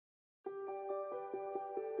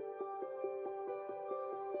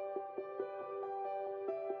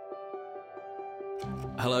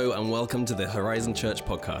Hello and welcome to the Horizon Church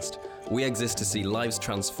podcast. We exist to see lives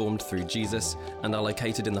transformed through Jesus and are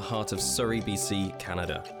located in the heart of Surrey, BC,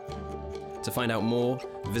 Canada. To find out more,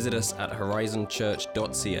 visit us at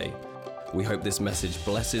horizonchurch.ca. We hope this message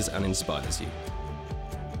blesses and inspires you.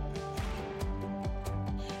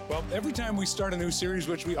 Well, every time we start a new series,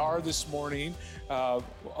 which we are this morning,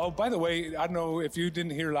 by the way, I don't know if you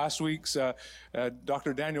didn't hear last week's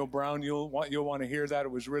Dr. Daniel Brown, you'll want to hear that.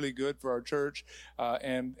 It was really good for our church.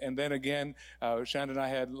 And then again, Shannon and I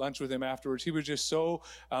had lunch with him afterwards. He was just so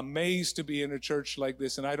amazed to be in a church like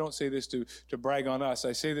this. And I don't say this to brag on us.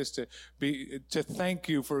 I say this to thank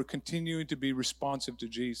you for continuing to be responsive to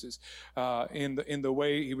Jesus. In the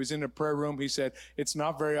way he was in a prayer room, he said, it's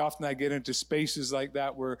not very often I get into spaces like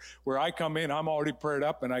that where I come in, I'm already prayed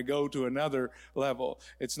up and I go to another level.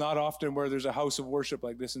 It's not often where there's a house of worship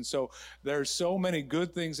like this. And so there's so many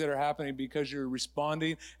good things that are happening because you're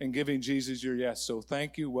responding and giving Jesus your yes. So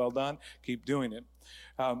thank you. Well done. Keep doing it.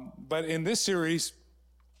 But in this series,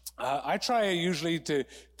 I try usually to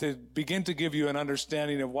begin to give you an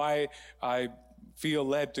understanding of why I feel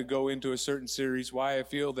led to go into a certain series, why I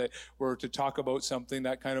feel that we're to talk about something,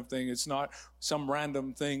 that kind of thing. It's not some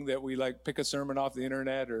random thing that we like pick a sermon off the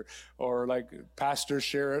internet or like pastors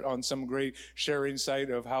share it on some great sharing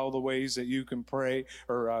site of how the ways that you can pray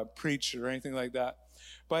or preach or anything like that.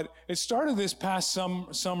 But it started this past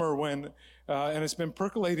summer when, and it's been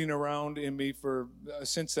percolating around in me for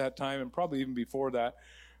since that time and probably even before that,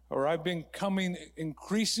 or I've been becoming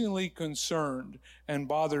increasingly concerned and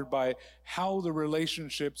bothered by how the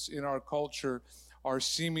relationships in our culture are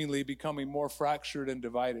seemingly becoming more fractured and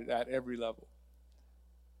divided at every level.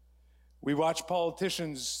 We watch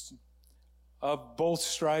politicians of both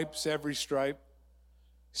stripes, every stripe,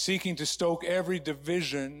 seeking to stoke every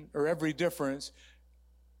division or every difference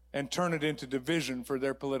and turn it into division for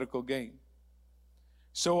their political gain.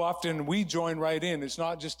 So often we join right in. It's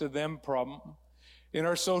not just a them problem. In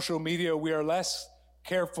our social media, we are less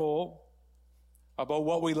careful about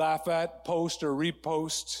what we laugh at, post or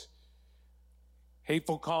repost,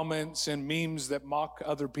 hateful comments and memes that mock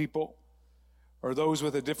other people or those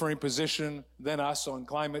with a differing position than us on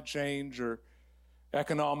climate change or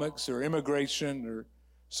economics or immigration or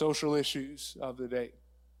social issues of the day.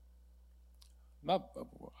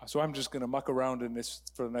 So I'm just going to muck around in this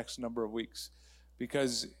for the next number of weeks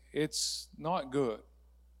because it's not good.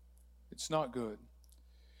 It's not good.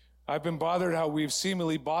 I've been bothered how we've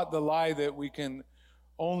seemingly bought the lie that we can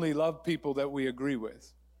only love people that we agree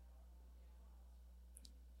with.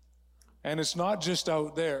 And it's not just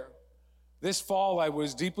out there. This fall, I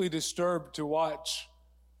was deeply disturbed to watch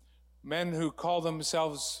men who call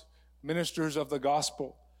themselves ministers of the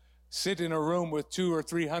gospel sit in a room with 200 or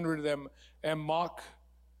 300 of them and mock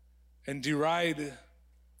and deride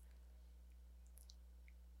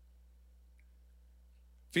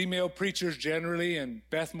female preachers generally, and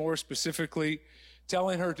Beth Moore specifically,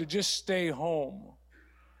 telling her to just stay home,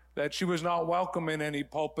 that she was not welcome in any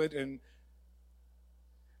pulpit. And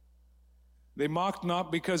they mocked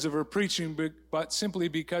not because of her preaching, but simply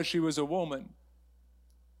because she was a woman.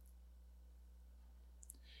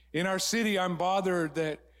 In our city, I'm bothered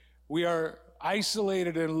that we are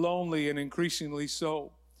isolated and lonely, and increasingly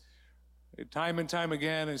so. Time and time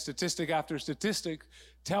again, and statistic after statistic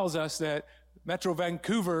tells us that Metro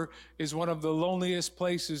Vancouver is one of the loneliest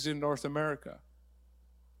places in North America.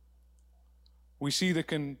 We see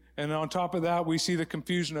and on top of that, we see the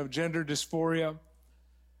confusion of gender dysphoria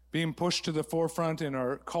being pushed to the forefront in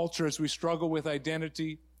our culture as we struggle with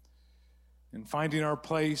identity and finding our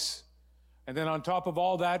place. And then on top of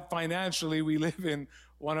all that, financially, we live in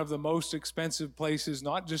one of the most expensive places,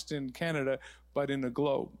 not just in Canada, but in the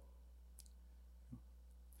globe.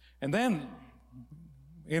 And then,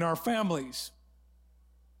 in our families,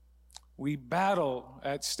 we battle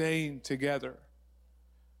at staying together.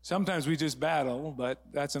 Sometimes we just battle, but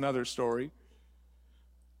that's another story.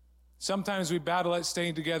 Sometimes we battle at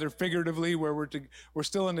staying together figuratively, where we're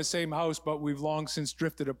still in the same house, but we've long since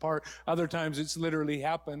drifted apart. Other times it's literally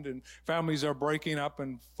happened, and families are breaking up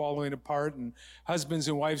and falling apart, and husbands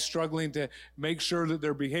and wives struggling to make sure that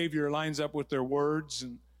their behavior lines up with their words.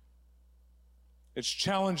 And it's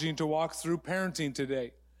challenging to walk through parenting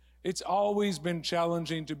today. It's always been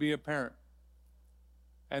challenging to be a parent.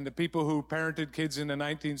 And the people who parented kids in the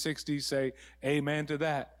 1960s say amen to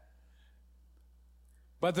that.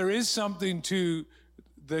 But there is something to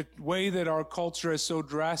the way that our culture has so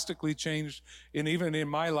drastically changed, even in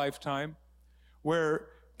my lifetime, where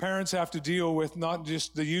parents have to deal with not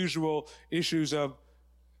just the usual issues of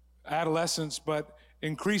adolescence, but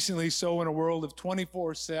increasingly so in a world of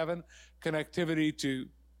 24/7 connectivity to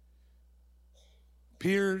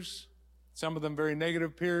peers, some of them very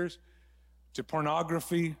negative peers, to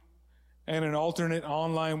pornography, and an alternate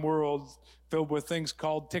online world filled with things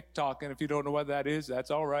called TikTok. And if you don't know what that is, that's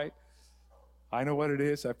all right. I know what it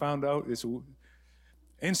is. I found out. It's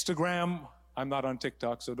Instagram. I'm not on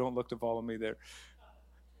TikTok, so don't look to follow me there.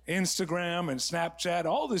 Instagram and Snapchat,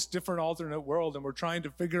 all this different alternate world, and we're trying to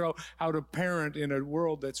figure out how to parent in a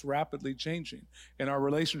world that's rapidly changing, and our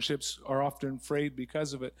relationships are often frayed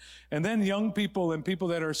because of it. And then young people and people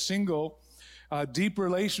that are single, deep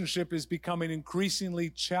relationship is becoming increasingly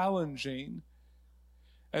challenging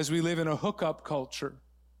as we live in a hookup culture.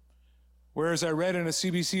 Whereas I read in a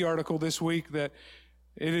CBC article this week that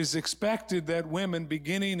it is expected that women,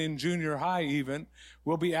 beginning in junior high even,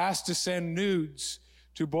 will be asked to send nudes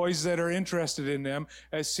to boys that are interested in them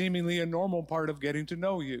as seemingly a normal part of getting to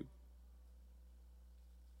know you.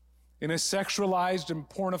 In a sexualized and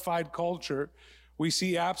pornified culture, we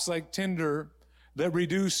see apps like Tinder that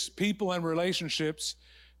reduce people and relationships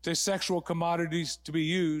to sexual commodities to be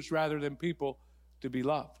used rather than people to be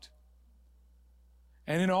loved.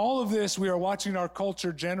 And in all of this, we are watching our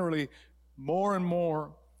culture generally more and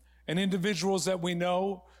more, and individuals that we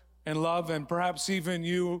know and love, and perhaps even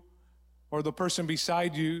you or the person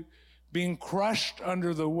beside you, being crushed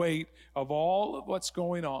under the weight of all of what's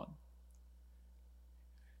going on.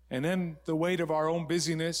 And then the weight of our own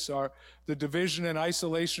busyness, the division and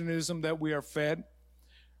isolationism that we are fed,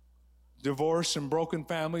 divorce and broken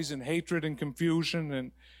families and hatred and confusion,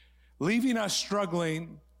 and leaving us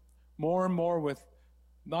struggling more and more with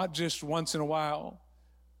not just once in a while,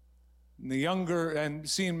 the younger, and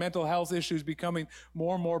seeing mental health issues becoming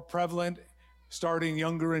more and more prevalent, starting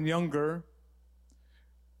younger and younger,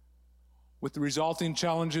 with the resulting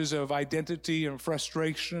challenges of identity and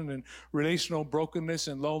frustration and relational brokenness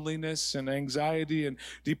and loneliness and anxiety and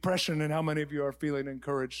depression. And how many of you are feeling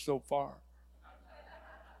encouraged so far?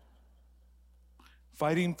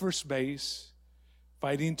 Fighting for space,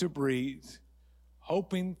 fighting to breathe,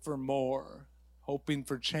 hoping for more, hoping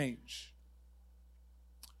for change.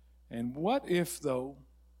 And what if the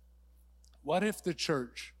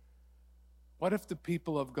church, what if the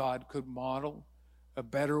people of God could model a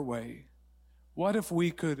better way? What if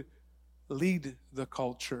we could lead the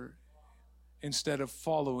culture instead of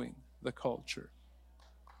following the culture?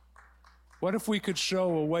 What if we could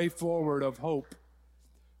show a way forward of hope?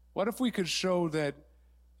 What if we could show that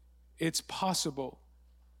it's possible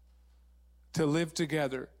to live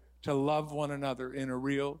together, to love one another in a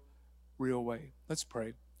real way? Let's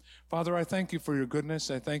pray. Father, I thank you for your goodness.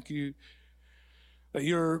 I thank you that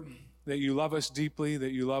you love us deeply,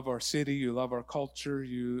 that you love our city, you love our culture,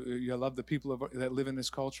 you love the people that live in this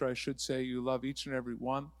culture, I should say. You love each and every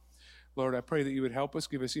one. Lord, I pray that you would help us,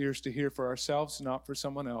 give us ears to hear for ourselves, not for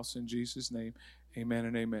someone else. In Jesus' name, amen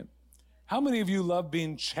and amen. How many of you love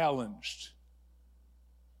being challenged?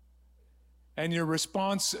 And your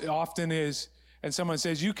response often is, and someone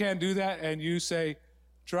says, you can't do that, and you say,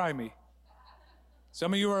 try me.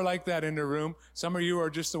 Some of you are like that in the room. Some of you are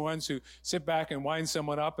just the ones who sit back and wind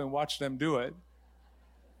someone up and watch them do it.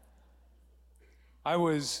 I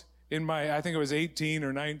was I think it was 18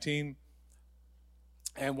 or 19,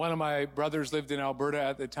 and one of my brothers lived in Alberta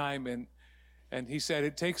at the time, and he said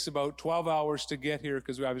it takes about 12 hours to get here,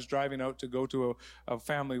 because I was driving out to go to a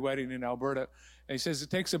family wedding in Alberta. And he says it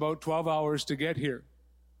takes about 12 hours to get here.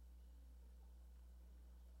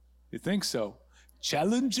 You think so?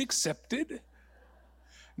 Challenge accepted.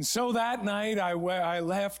 And so that night I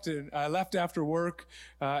left after work,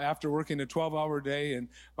 after working a 12-hour day, and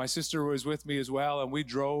my sister was with me as well, and we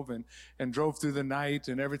drove and drove through the night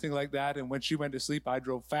and everything like that. And when she went to sleep, I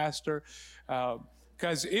drove faster.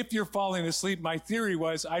 Because if you're falling asleep, my theory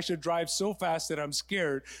was I should drive so fast that I'm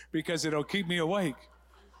scared because it'll keep me awake.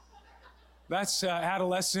 That's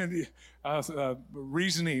adolescent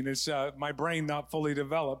reasoning. It's my brain not fully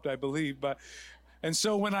developed, I believe. And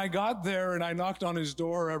so when I got there and I knocked on his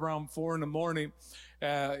door around 4 a.m,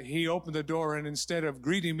 he opened the door, and instead of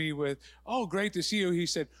greeting me with, "Oh, great to see you," he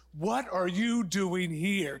said, "What are you doing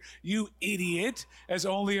here, you idiot?" As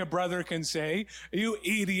only a brother can say. "You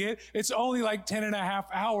idiot. It's only like 10 and a half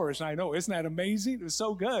hours. I know, isn't that amazing? It was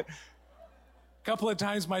so good. A couple of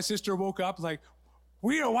times my sister woke up like,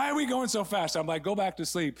 why are we going so fast? I'm like, go back to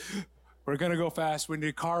sleep. We're going to go fast. When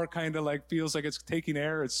your car kind of like feels like it's taking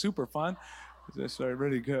air, it's super fun. It's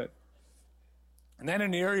really good. And then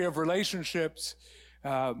in the area of relationships,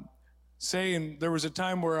 saying there was a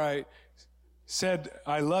time where I said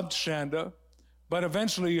I loved Shanda, but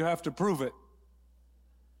eventually you have to prove it.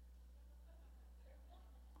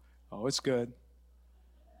 Oh, it's good.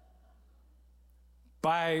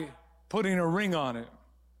 By putting a ring on it.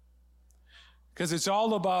 Because it's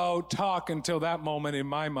all about talk until that moment in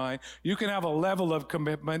my mind. You can have a level of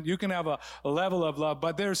commitment. You can have a level of love.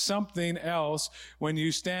 But there's something else when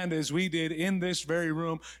you stand as we did in this very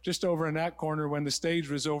room, just over in that corner when the stage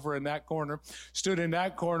was over in that corner, stood in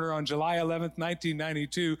that corner on July 11th,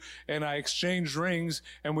 1992, and I exchanged rings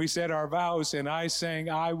and we said our vows, and I sang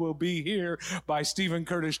 "I Will Be Here" by Stephen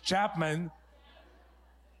Curtis Chapman.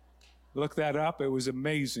 Look that up. It was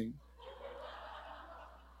amazing.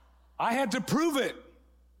 I had to prove it.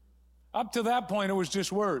 Up to that point, it was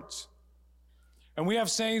just words. And we have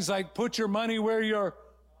sayings like, put your money where your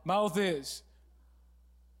mouth is.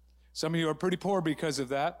 Some of you are pretty poor because of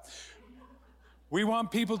that. We want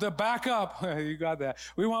people to back up. You got that.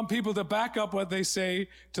 We want people to back up what they say,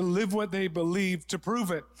 to live what they believe, to prove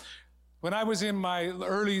it. When I was in my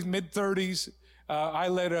early, mid-30s,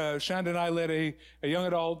 Shanda and I led a young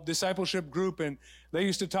adult discipleship group, and they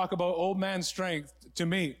used to talk about old man strength to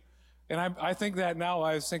me. And I think that now.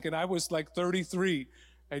 I was thinking I was like 33,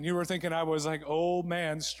 and you were thinking I was like old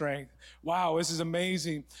man strength. Wow, this is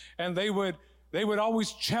amazing. And they would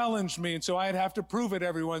always challenge me, and so I'd have to prove it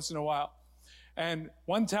every once in a while. And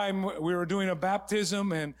one time we were doing a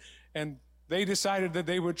baptism, and they decided that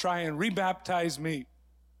they would try and rebaptize me.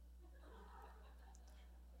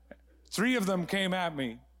 3 of them came at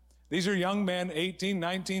me. These are young men, 18,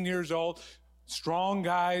 19 years old, strong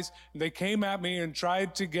guys. They came at me and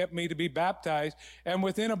tried to get me to be baptized. And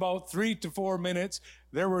within about 3 to 4 minutes,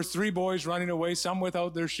 there were 3 boys running away, some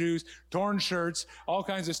without their shoes, torn shirts, all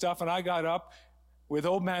kinds of stuff. And I got up with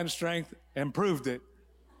old man strength and proved it.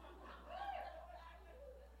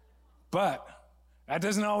 But that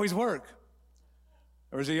doesn't always work.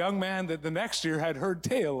 There was a young man that the next year had heard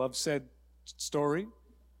tale of said story.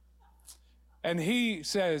 And he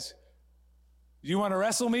says, "You want to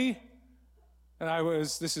wrestle me?" And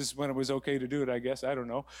this is when it was okay to do it, I guess. I don't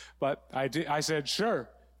know. But I said, "Sure."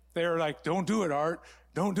 They were like, "Don't do it, Art.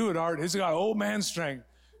 Don't do it, Art. He's got old man strength."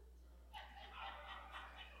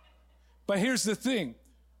 But here's the thing.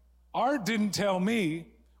 Art didn't tell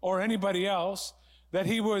me or anybody else that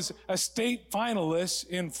he was a state finalist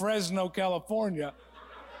in Fresno, California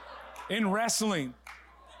in wrestling.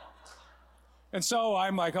 And so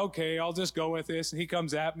I'm like, okay, I'll just go with this. And he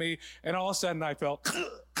comes at me, and all of a sudden I felt,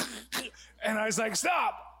 and I was like,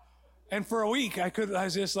 "Stop!" And for a week, I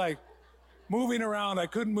was just like moving around. I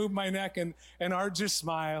couldn't move my neck, and Art just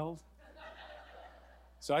smiled.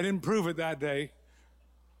 So I didn't prove it that day.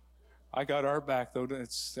 I got Art back, though,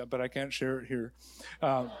 but I can't share it here.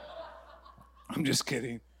 I'm just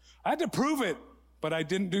kidding. I had to prove it, but I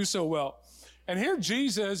didn't do so well. And here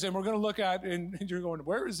Jesus, and we're going to look at, and you're going,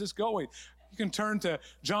 where is this going? You can turn to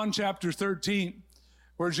John chapter 13,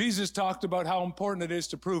 where Jesus talked about how important it is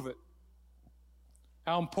to prove it.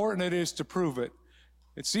 How important it is to prove it.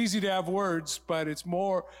 It's easy to have words, but it's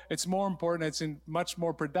more important. It's much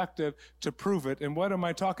more productive to prove it. And what am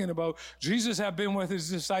I talking about? Jesus had been with his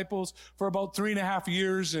disciples for about 3.5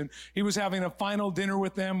 years, and he was having a final dinner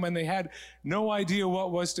with them when they had no idea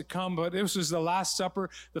what was to come. But this was the Last Supper,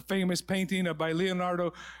 the famous painting by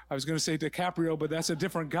Leonardo. I was going to say DiCaprio, but that's a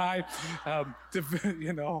different guy.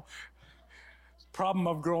 Problem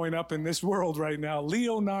of growing up in this world right now.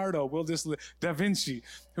 Leonardo, Da Vinci,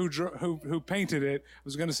 who painted it. I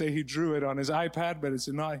was going to say he drew it on his iPad, but it's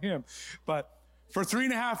not him. But for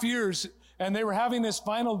 3.5 years, and they were having this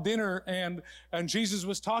final dinner, and Jesus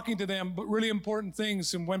was talking to them, but really important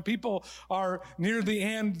things. And when people are near the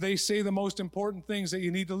end, they say the most important things that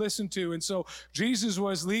you need to listen to. And so Jesus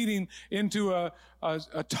was leading into a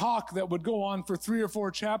talk that would go on for 3 or 4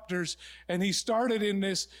 chapters. And he started in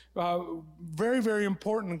this very, very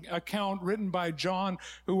important account written by John,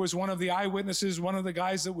 who was one of the eyewitnesses, one of the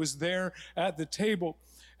guys that was there at the table.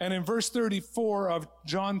 And in verse 34 of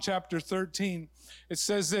John chapter 13, it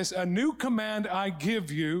says this: "A new command I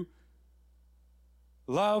give you,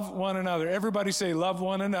 love one another." Everybody say, love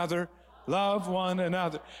one another. Love one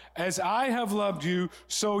another. "As I have loved you,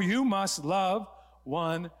 so you must love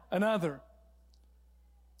one another.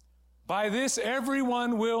 By this,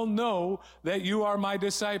 everyone will know that you are my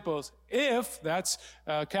disciples. If," that's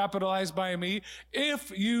capitalized by me,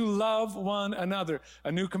 "if you love one another.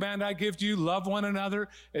 A new command I give to you, love one another.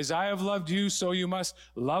 As I have loved you, so you must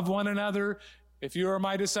love one another. If you are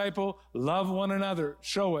my disciple, love one another."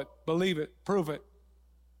 Show it, believe it, prove it.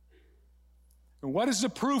 And what is the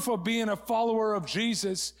proof of being a follower of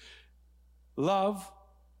Jesus? Love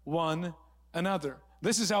one another.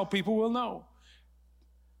 This is how people will know.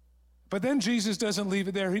 But then Jesus doesn't leave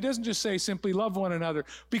it there. He doesn't just say simply love one another,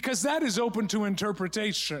 because that is open to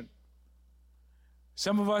interpretation.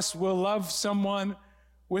 Some of us will love someone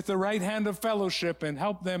with the right hand of fellowship and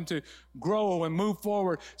help them to grow and move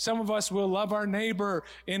forward. Some of us will love our neighbor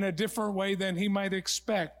in a different way than he might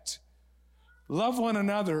expect. Love one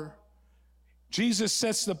another. Jesus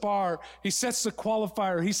sets the bar. He sets the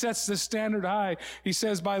qualifier. He sets the standard high. He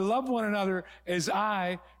says, by love one another as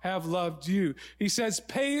I have loved you. He says,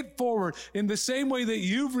 pay it forward in the same way that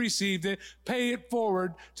you've received it. Pay it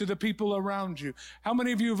forward to the people around you. How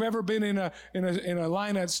many of you have ever been in a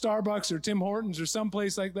line at Starbucks or Tim Hortons or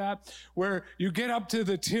someplace like that where you get up to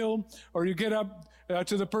the till or you get up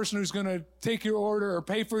to the person who's going to take your order or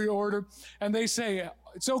pay for your order, and they say,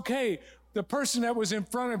 it's okay. The person that was in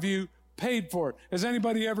front of you paid for it. Has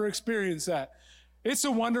anybody ever experienced that? It's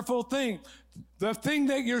a wonderful thing. The thing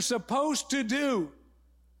that you're supposed to do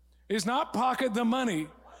is not pocket the money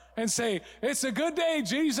and say, it's a good day,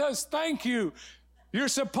 Jesus, thank you. You're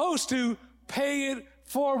supposed to pay it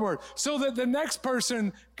forward so that the next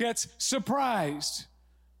person gets surprised.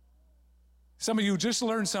 Some of you just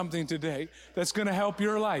learned something today that's going to help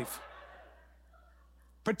your life,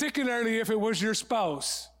 particularly if it was your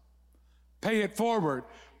spouse. Pay it forward.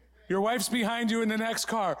 Your wife's behind you in the next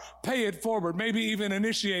car. Pay it forward. Maybe even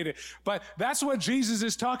initiate it. But that's what Jesus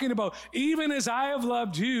is talking about. Even as I have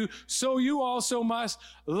loved you, so you also must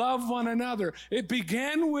love one another. It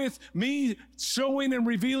began with me showing and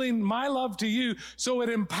revealing my love to you, so it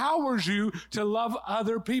empowers you to love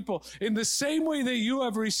other people. In the same way that you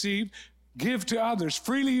have received, give to others.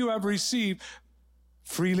 Freely you have received,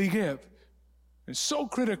 freely give. It's so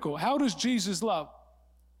critical. How does Jesus love?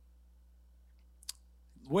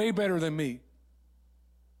 Way better than me.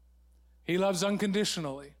 He loves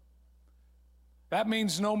unconditionally. That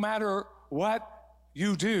means no matter what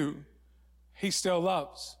you do, he still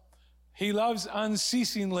loves. He loves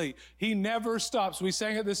unceasingly. He never stops. We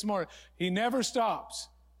sang it this morning. He never stops.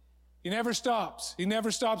 He never stops. He never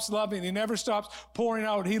stops loving. He never stops pouring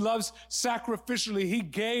out. He loves sacrificially. He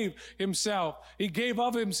gave himself. He gave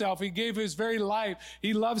of himself. He gave his very life.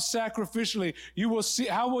 He loves sacrificially. You will see,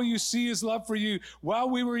 how will you see his love for you? While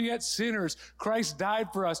we were yet sinners, Christ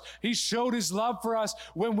died for us. He showed his love for us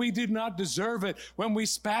when we did not deserve it, when we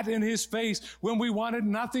spat in his face, when we wanted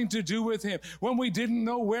nothing to do with him, when we didn't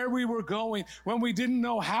know where we were going, when we didn't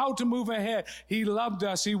know how to move ahead. He loved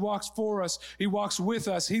us. He walks for us. He walks with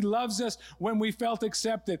us. He loves us when we felt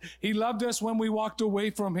accepted. He loved us when we walked away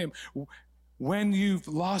from him. When you've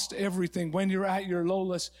lost everything, when you're at your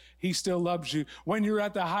lowest, he still loves you. When you're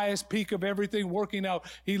at the highest peak of everything working out,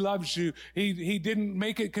 he loves you. He didn't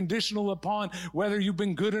make it conditional upon whether you've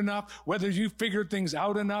been good enough, whether you figured things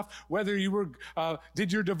out enough, whether you were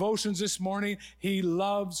did your devotions this morning. He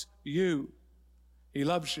loves you. He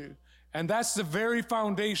loves you. And that's the very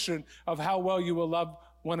foundation of how well you will love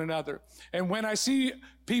one another. And when I see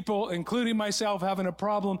people, including myself, having a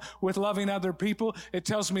problem with loving other people, it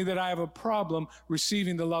tells me that I have a problem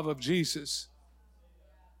receiving the love of Jesus.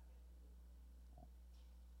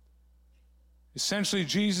 Essentially,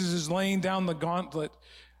 Jesus is laying down the gauntlet.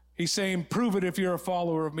 He's saying, prove it if you're a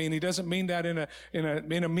follower of me. And he doesn't mean that in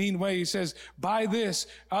a mean way. He says, by this,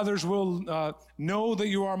 others will know that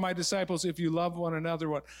you are my disciples if you love one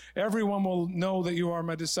another. Everyone will know that you are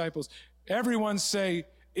my disciples. Everyone say,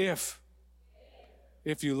 if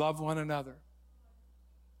you love one another.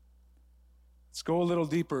 Let's go a little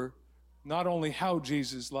deeper. Not only how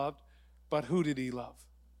Jesus loved, but who did he love?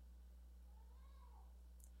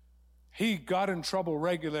 He got in trouble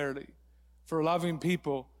regularly for loving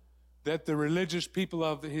people that the religious people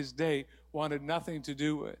of his day wanted nothing to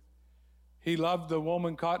do with. He loved the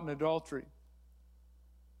woman caught in adultery.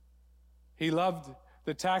 He loved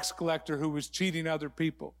the tax collector who was cheating other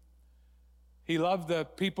people. He loved the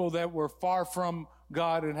people that were far from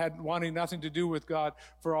God and had wanting nothing to do with God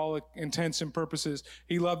for all intents and purposes.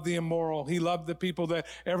 He loved the immoral. He loved the people that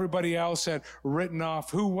everybody else had written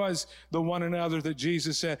off. Who was the one another that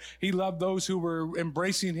Jesus said? He loved those who were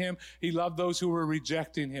embracing him. He loved those who were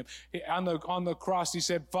rejecting him. On the cross, he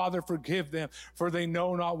said, Father, forgive them, for they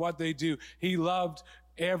know not what they do. He loved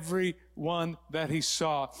everyone that he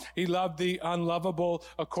saw. He loved the unlovable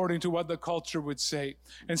according to what the culture would say.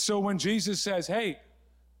 And so when Jesus says, hey,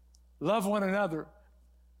 love one another,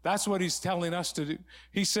 that's what he's telling us to do.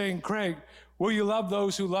 He's saying, Craig, will you love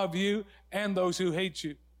those who love you and those who hate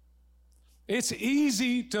you? It's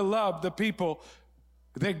easy to love the people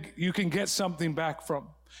that you can get something back from.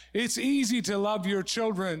 It's easy to love your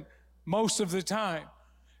children most of the time.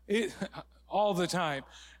 all the time.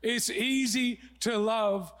 It's easy to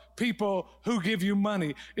love people who give you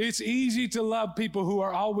money. It's easy to love people who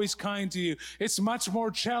are always kind to you. It's much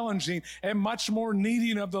more challenging and much more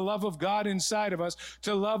needing of the love of God inside of us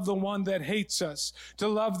to love the one that hates us, to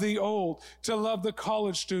love the old, to love the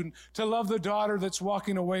college student, to love the daughter that's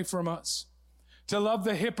walking away from us, to love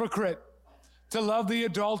the hypocrite, to love the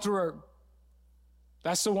adulterer.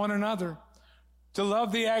 That's the one another. To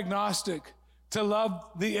love the agnostic, to love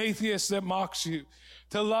the atheist that mocks you,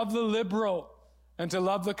 to love the liberal, and to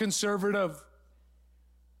love the conservative,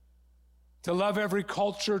 to love every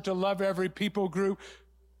culture, to love every people group,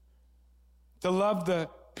 to love the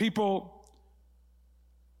people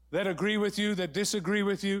that agree with you, that disagree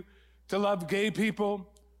with you, to love gay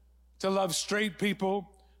people, to love straight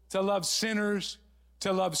people, to love sinners,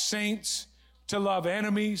 to love saints, to love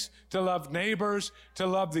enemies, to love neighbors, to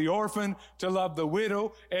love the orphan, to love the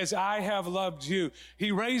widow, as I have loved you.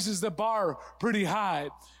 He raises the bar pretty high.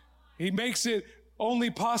 He makes it only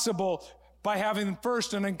possible by having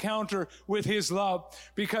first an encounter with his love,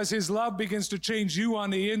 because his love begins to change you on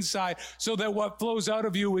the inside so that what flows out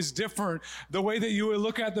of you is different. The way that you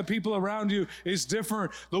look at the people around you is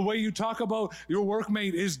different. The way you talk about your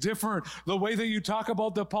workmate is different. The way that you talk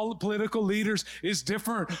about the political leaders is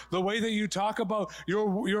different. The way that you talk about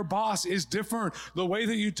your boss is different. The way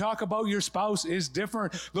that you talk about your spouse is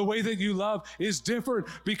different. The way that you love is different,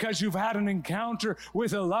 because you've had an encounter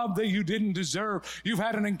with a love that you didn't deserve. You've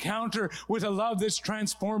had an encounter with a love that's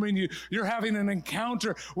transforming you. You're having an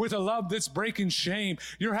encounter with a love that's breaking shame.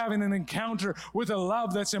 You're having an encounter with a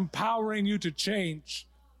love that's empowering you to change.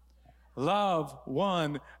 Love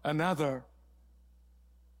one another.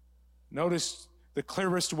 Notice the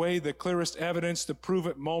clearest way, the clearest evidence, the prove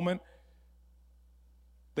it moment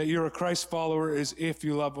that you're a Christ follower is if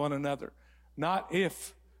you love one another. Not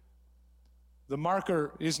if. The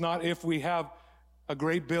marker is not if we have a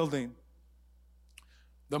great building.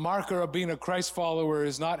 The marker of being a Christ follower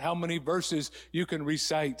is not how many verses you can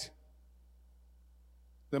recite.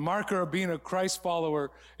 The marker of being a Christ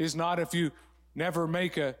follower is not if you never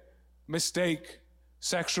make a mistake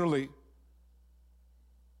sexually.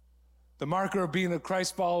 The marker of being a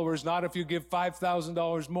Christ follower is not if you give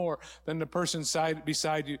 $5,000 more than the person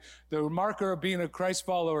beside you. The marker of being a Christ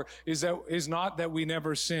follower is not that we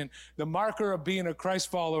never sin. The marker of being a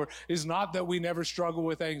Christ follower is not that we never struggle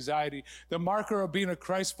with anxiety. The marker of being a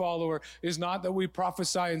Christ follower is not that we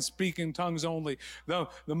prophesy and speak in tongues only. The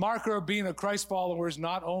marker of being a Christ follower is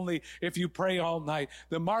not only if you pray all night.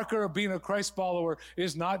 The marker of being a Christ follower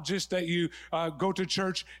is not just that you go to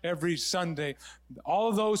church every Sunday. All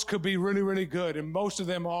of those could be really, really good, and most of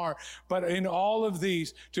them are. But in all of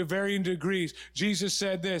these, to varying degrees, Jesus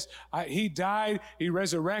said this, he died, he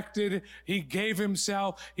resurrected, he gave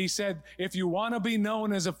himself. He said, if you want to be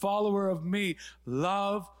known as a follower of me,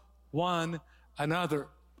 love one another.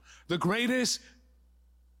 The greatest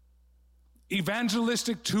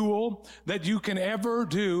evangelistic tool that you can ever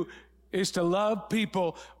do is to love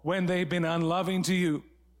people when they've been unloving to you.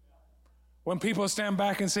 When people stand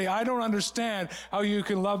back and say, I don't understand how you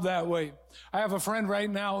can love that way. I have a friend right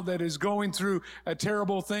now that is going through a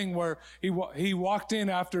terrible thing where he walked in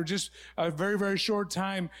after just a very, very short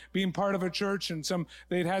time being part of a church, and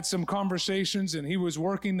they'd had some conversations, and he was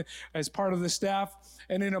working as part of the staff.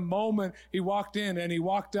 And in a moment, he walked in and he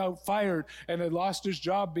walked out fired and had lost his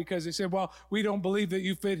job because they said, well, we don't believe that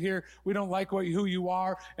you fit here. We don't like who you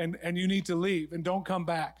are, and you need to leave and don't come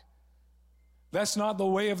back. That's not the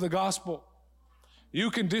way of the gospel. You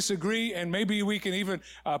can disagree, and maybe we can even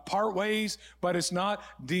part ways, but it's not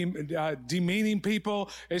demeaning people.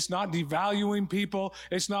 It's not devaluing people.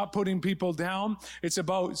 It's not putting people down. It's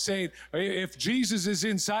about saying, if Jesus is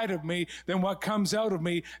inside of me, then what comes out of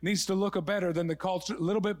me needs to look better than the culture, a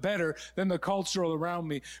little bit better than the cultural around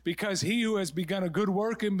me, because he who has begun a good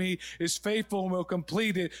work in me is faithful and will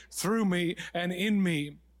complete it through me and in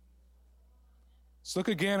me. Let's look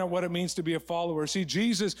again at what it means to be a follower. See,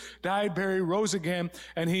 Jesus died, buried, rose again,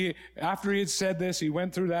 and after he had said this, he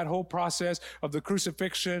went through that whole process of the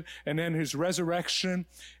crucifixion and then his resurrection.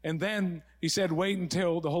 And then he said, wait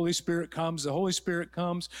until the Holy Spirit comes. The Holy Spirit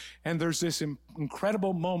comes, and there's this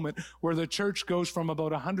incredible moment where the church goes from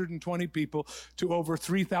about 120 people to over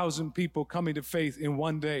 3,000 people coming to faith in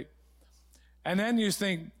one day. And then you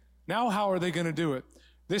think, now how are they going to do it?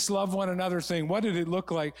 This love one another thing, what did it look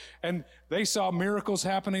like? And they saw miracles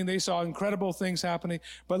happening. They saw incredible things happening.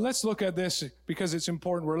 But let's look at this because it's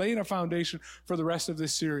important. We're laying a foundation for the rest of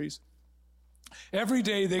this series. Every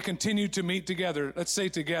day they continued to meet together. Let's say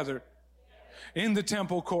together. In the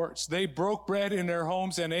temple courts. They broke bread in their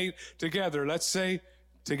homes and ate together. Let's say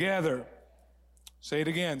together. Say it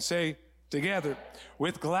again. Say together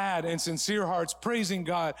with glad and sincere hearts, praising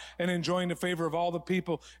God and enjoying the favor of all the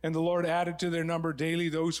people. And the Lord added to their number daily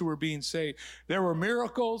those who were being saved. There were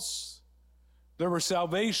miracles, there were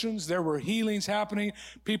salvations, there were healings happening.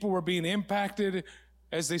 People were being impacted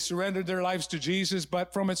as they surrendered their lives to Jesus.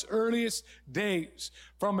 But from its earliest days,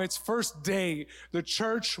 from its first day, the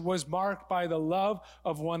church was marked by the love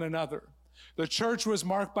of one another. The church was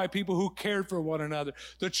marked by people who cared for one another.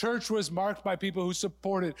 The church was marked by people who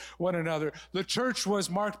supported one another. The church was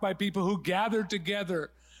marked by people who gathered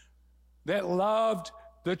together that loved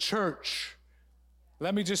the church.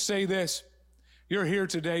 Let me just say this. You're here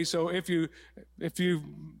today, so if you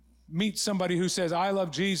meet somebody who says, I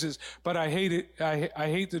love Jesus, but I hate it. I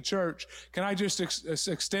hate the church. Can I just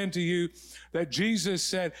extend to you that Jesus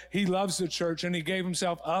said he loves the church and he gave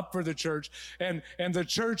himself up for the church. And the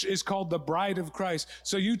church is called the bride of Christ.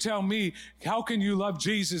 So you tell me, how can you love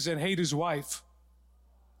Jesus and hate his wife?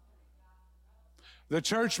 The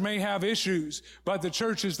church may have issues, but the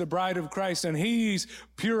church is the bride of Christ, and he's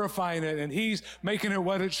purifying it, and he's making it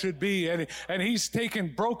what it should be, and he's taking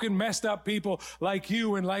broken, messed up people like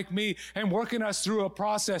you and like me and working us through a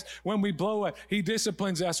process. When we blow it, he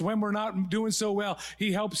disciplines us. When we're not doing so well,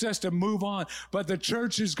 he helps us to move on. But the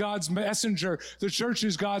church is God's messenger. The church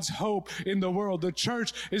is God's hope in the world. The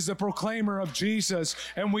church is the proclaimer of Jesus,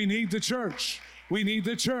 and we need the church. We need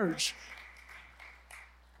the church.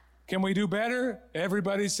 Can we do better?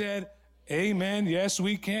 Everybody said, amen. Yes,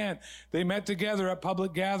 we can. They met together at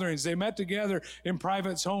public gatherings. They met together in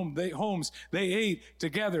private homes. They ate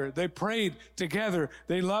together. They prayed together.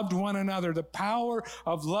 They loved one another. The power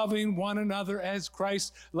of loving one another as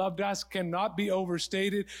Christ loved us cannot be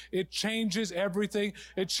overstated. It changes everything.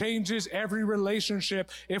 It changes every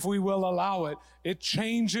relationship if we will allow it. It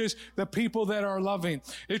changes the people that are loving.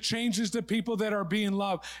 It changes the people that are being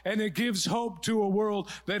loved. And it gives hope to a world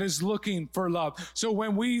that is looking for love. So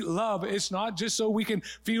when we love, it's not just so we can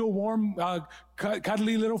feel warm,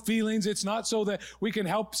 cuddly little feelings. It's not so that we can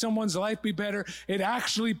help someone's life be better. It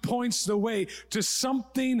actually points the way to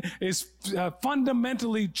something is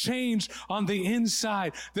fundamentally changed on the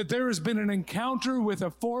inside, that there has been an encounter with a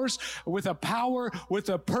force, with a power, with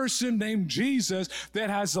a person named Jesus that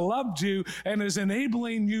has loved you and is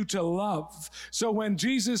enabling you to love. So when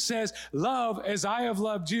Jesus says, love as I have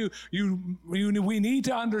loved you, we need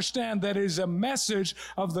to understand that it is a message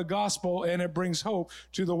of the gospel, and it brings hope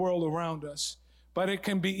to the world around us. But it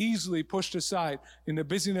can be easily pushed aside. In the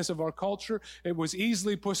busyness of our culture, it was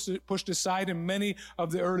easily pushed aside in many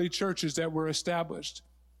of the early churches that were established.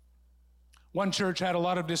 One church had a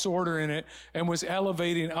lot of disorder in it and was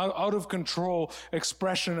elevating out of control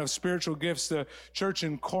expression of spiritual gifts, the church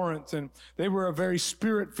in Corinth. And they were a very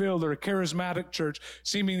spirit-filled or charismatic church,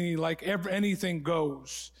 seemingly like anything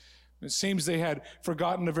goes. It seems they had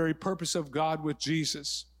forgotten the very purpose of God with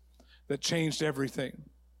Jesus that changed everything.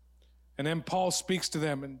 And then Paul speaks to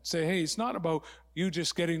them and say, hey, it's not about you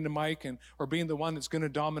just getting the mic or being the one that's going to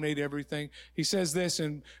dominate everything. He says this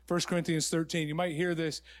in 1 Corinthians 13. You might hear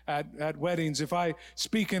this at weddings. If I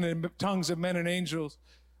speak in the tongues of men and angels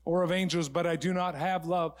or of angels, but I do not have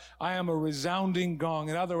love, I am a resounding gong.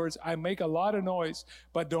 In other words, I make a lot of noise,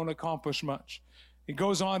 but don't accomplish much. He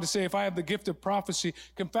goes on to say, if I have the gift of prophecy,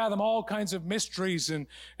 can fathom all kinds of mysteries and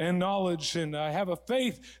knowledge, and I have a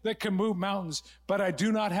faith that can move mountains, but I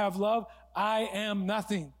do not have love, I am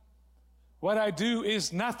nothing. What I do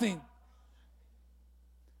is nothing.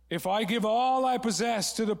 If I give all I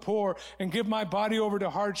possess to the poor and give my body over to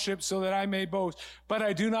hardship so that I may boast, but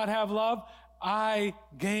I do not have love, I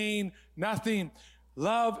gain nothing.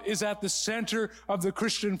 Love is at the center of the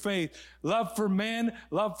Christian faith. Love for men,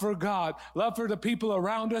 love for God, love for the people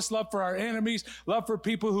around us, love for our enemies, love for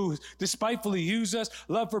people who despitefully use us,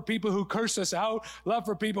 love for people who curse us out, love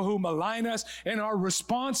for people who malign us. And our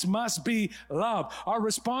response must be love. Our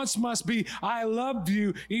response must be, I love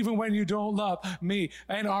you even when you don't love me.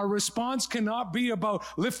 And our response cannot be about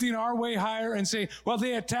lifting our way higher and saying, well,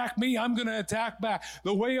 they attack me, I'm going to attack back.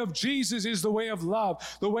 The way of Jesus is the way of love.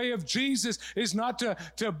 The way of Jesus is not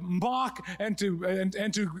to mock and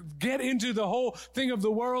to get into the whole thing of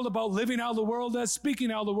the world about living how the world does,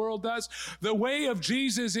 speaking how the world does. The way of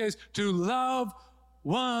Jesus is to love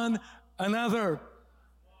one another.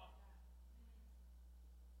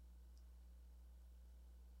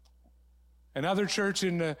 Another church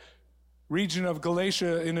in the region of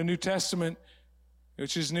Galatia in the New Testament,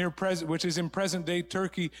 which is in present day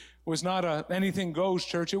Turkey, was not a anything goes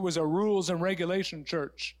church. It was a rules and regulation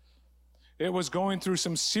church. It was going through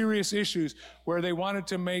some serious issues where they wanted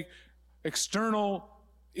to make external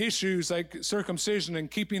issues like circumcision and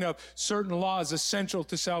keeping of certain laws essential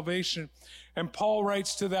to salvation. And Paul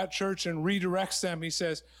writes to that church and redirects them. He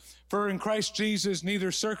says, for in Christ Jesus,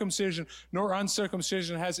 neither circumcision nor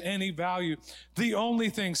uncircumcision has any value. The only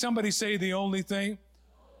thing, somebody say the only thing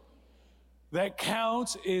that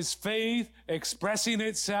counts is faith expressing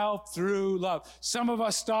itself through love. Some of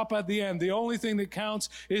us stop at the end. The only thing that counts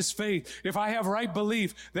is faith. If I have right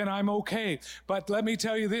belief, then I'm okay. But let me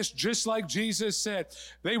tell you this, just like Jesus said,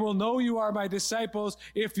 they will know you are my disciples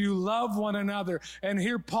if you love one another. And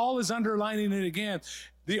here Paul is underlining it again.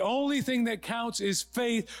 The only thing that counts is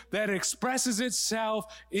faith that expresses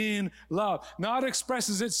itself in love. Not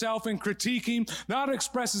expresses itself in critiquing, not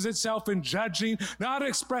expresses itself in judging, not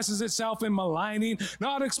expresses itself in maligning,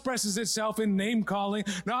 not expresses itself in name calling,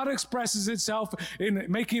 not expresses itself in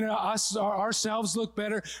making ourselves look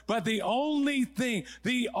better. But the only thing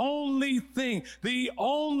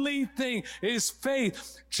is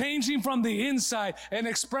faith changing from the inside and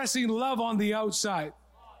expressing love on the outside.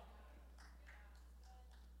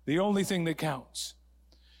 The only thing that counts.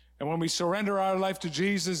 And when we surrender our life to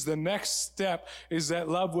Jesus, the next step is that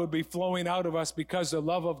love will be flowing out of us because the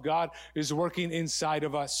love of God is working inside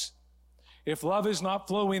of us. If love is not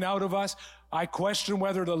flowing out of us, I question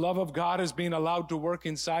whether the love of God is being allowed to work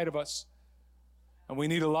inside of us. And we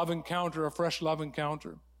need a love encounter, a fresh love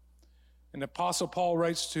encounter. And the Apostle Paul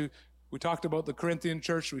writes we talked about the Corinthian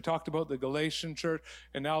church, we talked about the Galatian church,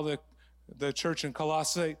 and now the church in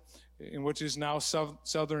Colossae, in which is now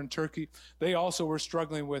southern Turkey. They also were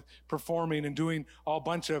struggling with performing and doing a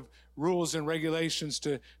bunch of rules and regulations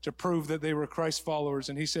to prove that they were Christ followers.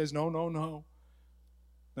 And he says, no.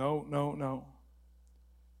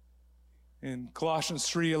 In Colossians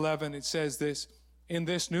 3:11, it says this, in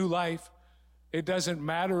this new life, it doesn't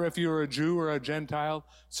matter if you're a Jew or a Gentile,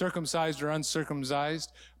 circumcised or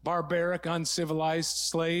uncircumcised, barbaric, uncivilized,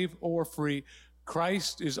 slave or free.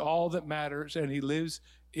 Christ is all that matters, and he lives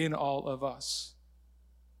in all of us.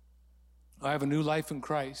 I have a new life in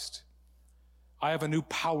Christ. I have a new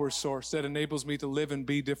power source that enables me to live and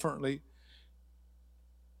be differently.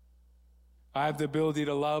 I have the ability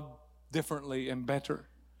to love differently and better.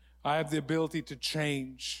 I have the ability to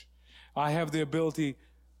change. I have the ability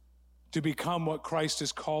to become what Christ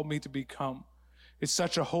has called me to become. It's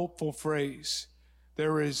such a hopeful phrase.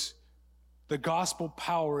 The gospel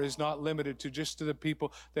power is not limited to just to the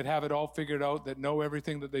people that have it all figured out, that know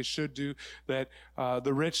everything that they should do, that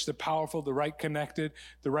the rich, the powerful, the right connected,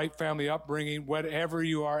 the right family upbringing, whatever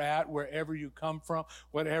you are at, wherever you come from,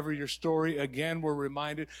 whatever your story. Again, we're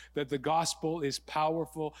reminded that the gospel is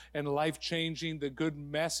powerful and life-changing, the good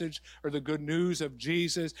message or the good news of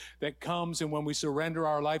Jesus that comes, and when we surrender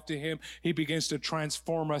our life to him, he begins to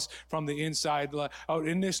transform us from the inside out.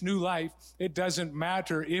 In this new life, it doesn't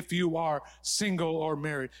matter if you are single or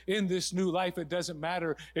married. In this new life, it doesn't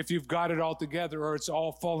matter if you've got it all together or it's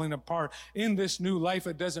all falling apart. In this new life,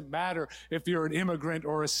 it doesn't matter if you're an immigrant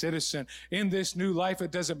or a citizen. In this new life, it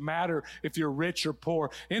doesn't matter if you're rich or poor.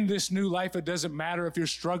 In this new life, it doesn't matter if you're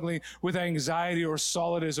struggling with anxiety or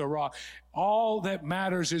solid as a rock. All that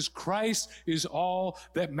matters is Christ is all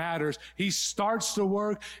that matters. He starts the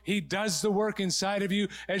work. He does the work inside of you.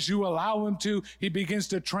 As you allow him to, he begins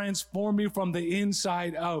to transform you from the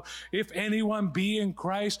inside out. If anyone be in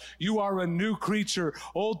Christ, you are a new creature.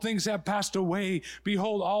 Old things have passed away.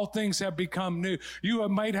 Behold, all things have become new. You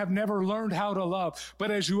might have never learned how to love, but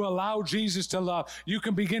as you allow Jesus to love, you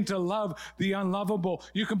can begin to love the unlovable.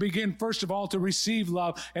 You can begin, first of all, to receive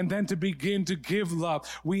love and then to begin to give love.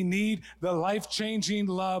 We need the life-changing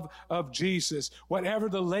love of Jesus. Whatever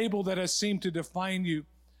the label that has seemed to define you,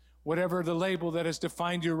 whatever the label that has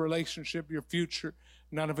defined your relationship, your future,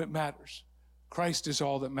 none of it matters. Christ is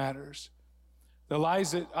all that matters. The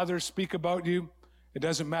lies that others speak about you, it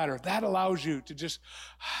doesn't matter. That allows you to just,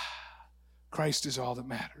 Christ is all that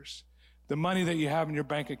matters. The money that you have in your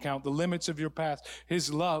bank account, the limits of your past,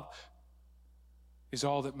 his love is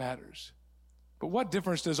all that matters. But what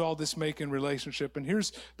difference does all this make in relationship? And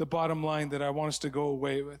here's the bottom line that I want us to go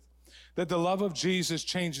away with. That the love of Jesus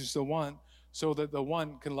changes the one so that the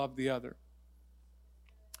one can love the other.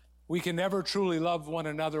 We can never truly love one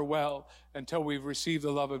another well until we've received the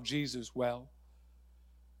love of Jesus well.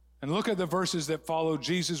 And look at the verses that follow.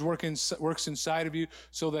 Jesus works inside of you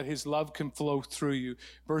so that his love can flow through you.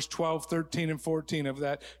 Verse 12, 13, and 14 of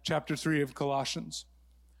that chapter 3 of Colossians.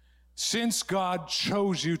 Since God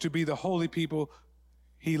chose you to be the holy people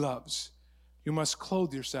he loves, you must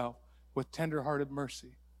clothe yourself with tender-hearted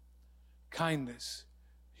mercy, kindness,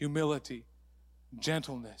 humility,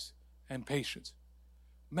 gentleness, and patience.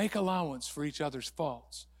 Make allowance for each other's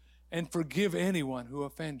faults and forgive anyone who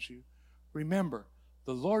offends you. Remember,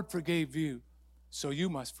 The Lord forgave you, so you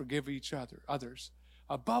must forgive others.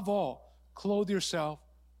 Above all, clothe yourself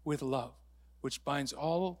with love, which binds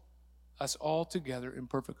us all together in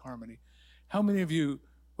perfect harmony. How many of you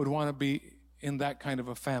would want to be in that kind of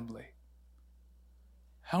a family?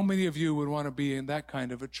 How many of you would want to be in that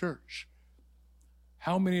kind of a church?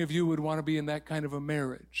 How many of you would want to be in that kind of a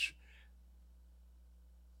marriage?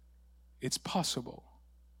 It's possible.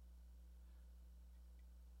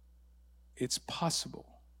 It's possible.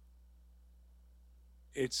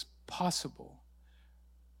 It's possible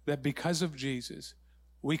that because of Jesus,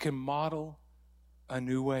 we can model a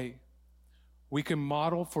new way. We can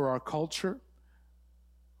model for our culture.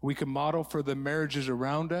 We can model for the marriages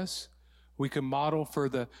around us. We can model for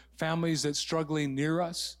the families that's struggling near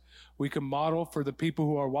us. We can model for the people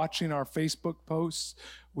who are watching our Facebook posts.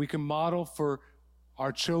 We can model for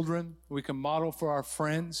our children. We can model for our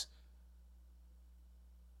friends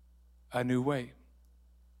a new way.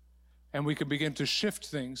 And we can begin to shift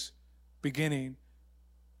things, beginning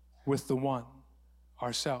with the one,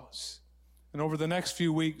 ourselves. And over the next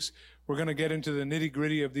few weeks, we're going to get into the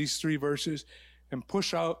nitty-gritty of these 3 verses and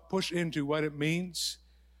push into what it means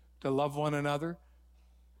to love one another,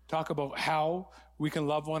 talk about how we can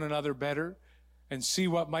love one another better, and see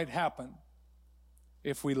what might happen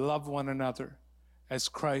if we love one another as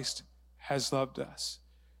Christ has loved us.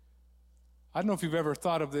 I don't know if you've ever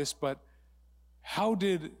thought of this, but how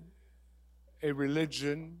did a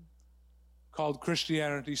religion called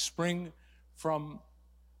Christianity spring from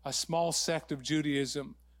a small sect of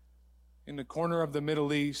Judaism in the corner of the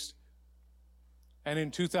Middle East, and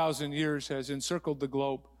in 2,000 years has encircled the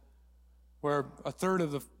globe, where a third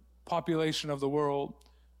of the population of the world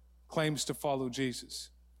claims to follow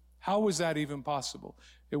Jesus? How was that even possible?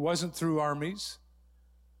 It wasn't through armies.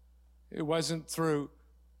 It wasn't through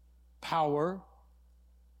power.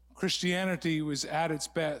 Christianity was at its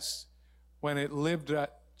best when it lived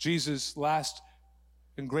at Jesus' last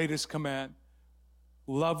and greatest command: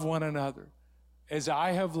 love one another. As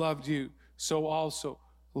I have loved you, so also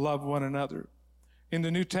love one another. In the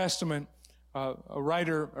New Testament, a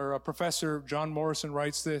writer or a professor, John Morrison,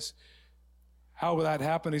 writes this, how that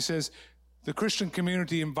happened. He says, the Christian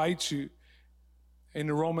community invites you in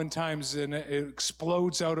the Roman times, and it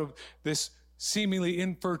explodes out of this seemingly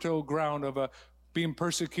infertile ground of being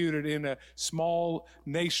persecuted in a small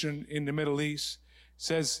nation in the Middle East. It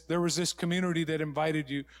says, there was this community that invited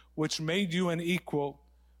you, which made you an equal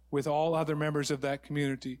with all other members of that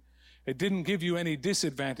community. It didn't give you any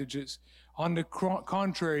disadvantages. On the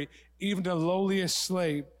contrary, even the lowliest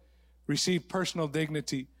slave received personal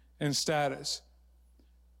dignity and status.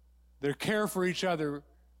 Their care for each other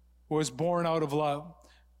was born out of love.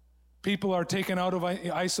 People are taken out of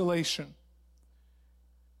isolation.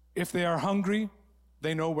 If they are hungry,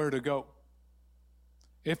 they know where to go.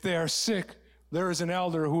 If they are sick, there is an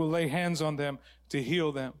elder who will lay hands on them to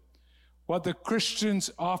heal them. What the Christians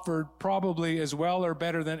offered, probably as well or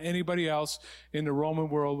better than anybody else in the Roman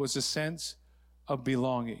world, was a sense of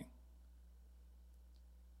belonging.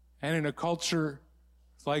 And in a culture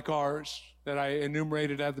like ours that I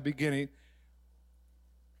enumerated at the beginning,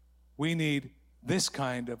 we need this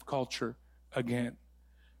kind of culture again.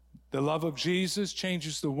 The love of Jesus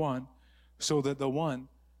changes the one so that the one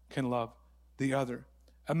can love the other.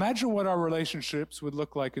 Imagine what our relationships would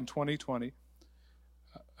look like in 2020.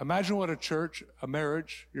 Imagine what a church, a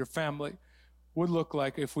marriage, your family would look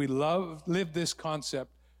like if we lived this concept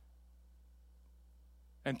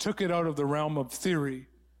and took it out of the realm of theory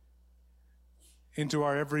into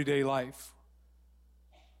our everyday life.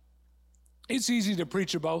 It's easy to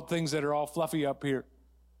preach about things that are all fluffy up here.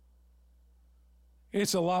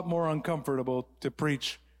 It's a lot more uncomfortable to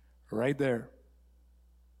preach right there.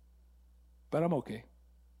 But I'm okay.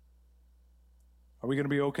 Are we going to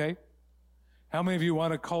be okay? How many of you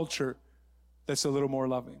want a culture that's a little more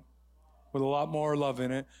loving, with a lot more love in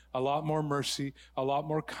it, a lot more mercy, a lot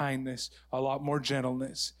more kindness, a lot more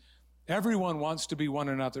gentleness? Everyone wants to be one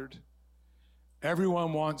anothered.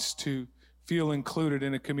 Everyone wants to feel included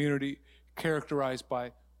in a community characterized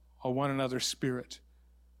by a one another spirit.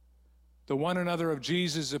 The one another of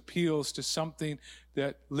Jesus appeals to something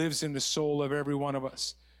that lives in the soul of every one of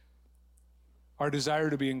us. Our desire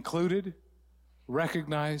to be included,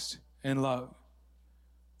 recognized, and loved.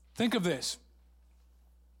 Think of this.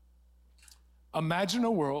 Imagine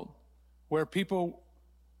a world where people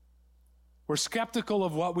were skeptical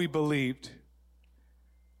of what we believed,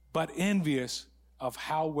 but envious of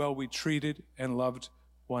how well we treated and loved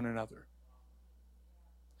one another.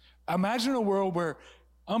 Imagine a world where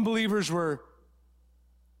unbelievers were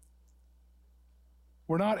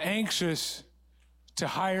not anxious to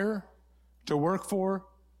hire, to work for,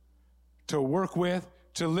 to work with,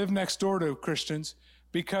 to live next door to Christians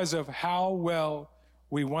because of how well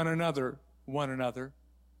we one another,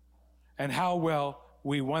 and how well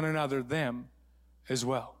we one another them as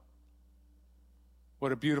well.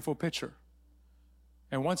 What a beautiful picture.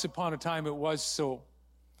 And once upon a time it was so.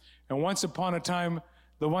 And once upon a time,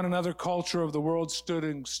 the one another culture of the world stood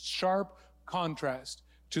in sharp contrast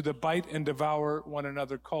to the bite and devour one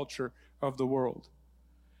another culture of the world.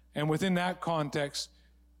 And within that context,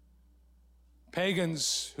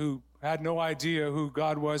 pagans who had no idea who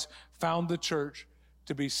God was found the church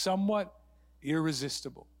to be somewhat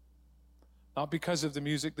irresistible. Not because of the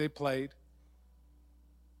music they played,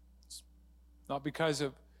 not because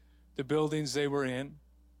of the buildings they were in,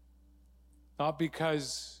 not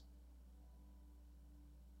because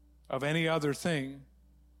of any other thing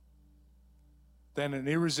than an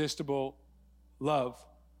irresistible love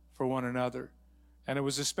for one another. And it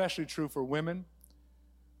was especially true for women,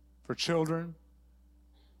 for children,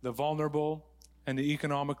 the vulnerable, and the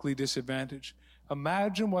economically disadvantaged.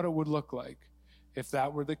 Imagine what it would look like if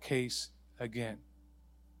that were the case again.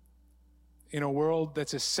 In a world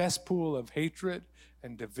that's a cesspool of hatred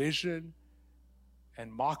and division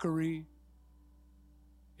and mockery,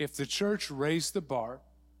 if the church raised the bar,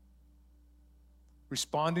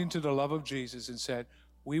 responding to the love of Jesus and said,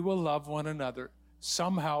 we will love one another.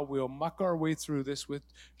 Somehow we'll muck our way through this with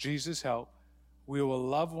Jesus' help. We will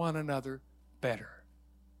love one another better.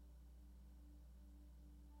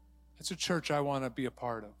 That's a church I want to be a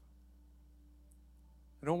part of.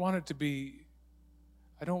 I don't want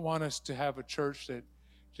us to have a church that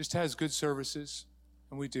just has good services,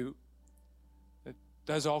 and we do, that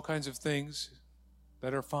does all kinds of things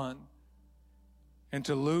that are fun, and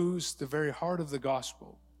to lose the very heart of the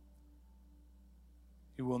gospel.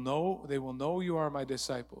 They will know you are my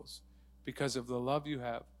disciples because of the love you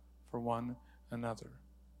have for one another.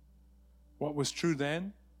 What was true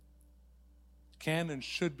then can and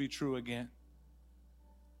should be true again.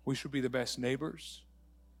 We should be the best neighbors.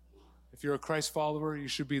 If you're a Christ follower, you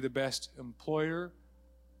should be the best employer.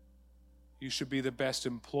 You should be the best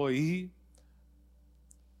employee.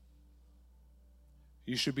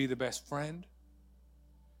 You should be the best friend,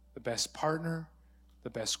 the best partner, the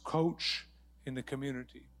best coach in the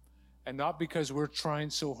community. And not because we're trying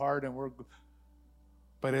so hard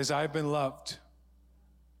but as I've been loved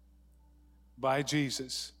by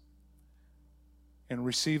Jesus and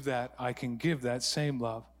receive that, I can give that same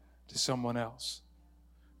love to someone else.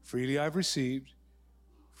 Freely I've received,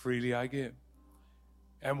 freely I give.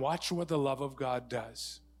 And watch what the love of God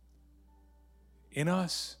does in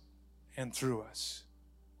us and through us.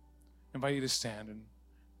 I invite you to stand, and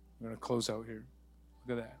I'm going to close out here.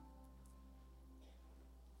 Look at that.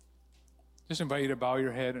 Just invite you to bow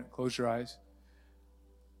your head and close your eyes.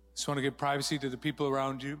 Just want to give privacy to the people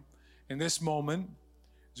around you. In this moment,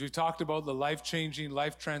 as we talked about the life-changing,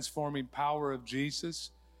 life-transforming power of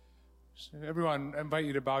Jesus, everyone, I invite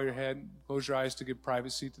you to bow your head and close your eyes to give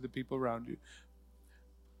privacy to the people around you.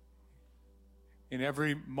 In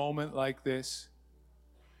every moment like this,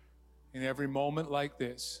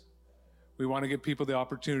 we want to give people the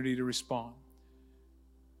opportunity to respond.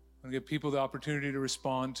 We want to give people the opportunity to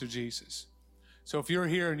respond to Jesus. So if you're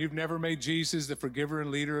here and you've never made Jesus the forgiver and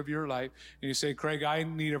leader of your life, and you say, Craig, I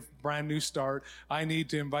need a brand new start. I need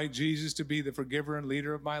to invite Jesus to be the forgiver and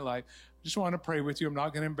leader of my life. I just want to pray with you. I'm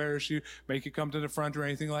not going to embarrass you, make you come to the front or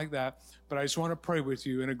anything like that. But I just want to pray with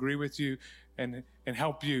you and agree with you and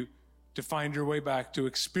help you to find your way back to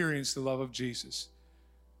experience the love of Jesus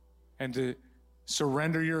and to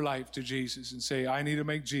surrender your life to Jesus and say, I need to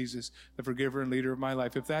make Jesus the forgiver and leader of my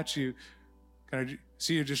life. If that's you, can I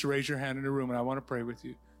see you just raise your hand in the room, and I want to pray with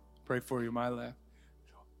you. Pray for you, my left.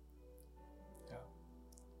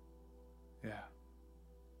 Yeah.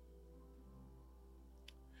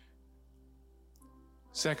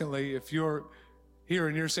 Secondly, if you're here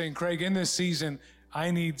and you're saying, Craig, in this season,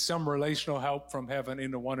 I need some relational help from heaven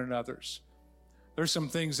into one another's. There's some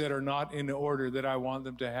things that are not in the order that I want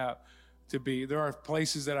them to be. There are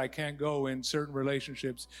places that I can't go in certain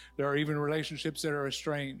relationships. There are even relationships that are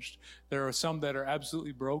estranged. There are some that are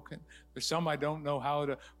absolutely broken. There's some I don't know how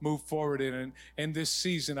to move forward in. And in this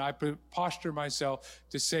season, I posture myself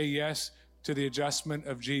to say yes to the adjustment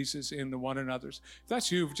of Jesus in the one another's. If that's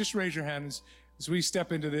you, just raise your hand as we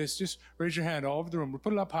step into this. Just raise your hand all over the room. We'll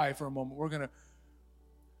put it up high for a moment. We're going to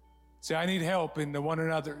say, I need help in the one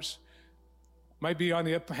another's. Might be on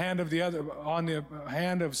the hand of the other, on the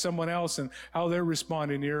hand of someone else and how they're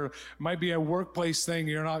responding. Might be a workplace thing.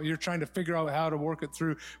 You're trying to figure out how to work it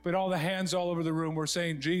through. But all the hands all over the room, we're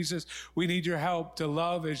saying, Jesus, we need your help to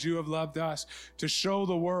love as you have loved us, to show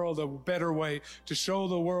the world a better way, to show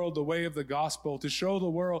the world the way of the gospel, to show the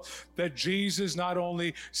world that Jesus not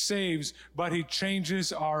only saves, but he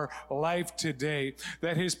changes our life today,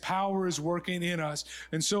 that his power is working in us.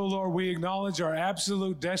 And so, Lord, we acknowledge our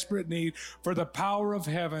absolute desperate need for the power of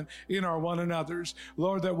heaven in our one another's.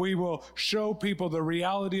 Lord, that we will show people the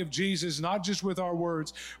reality of Jesus, not just with our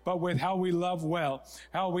words, but with how we love well,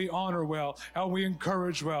 how we honor well, how we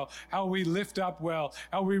encourage well, how we lift up well,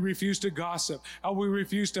 how we refuse to gossip, how we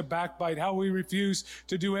refuse to backbite, how we refuse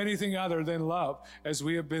to do anything other than love as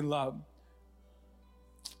we have been loved.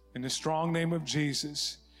 In the strong name of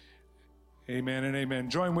Jesus, amen and amen.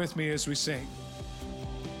 Join with me as we sing.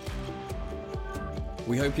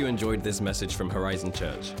 We hope you enjoyed this message from Horizon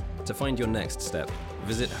Church. To find your next step,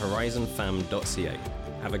 visit horizonfam.ca.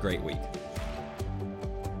 Have a great week.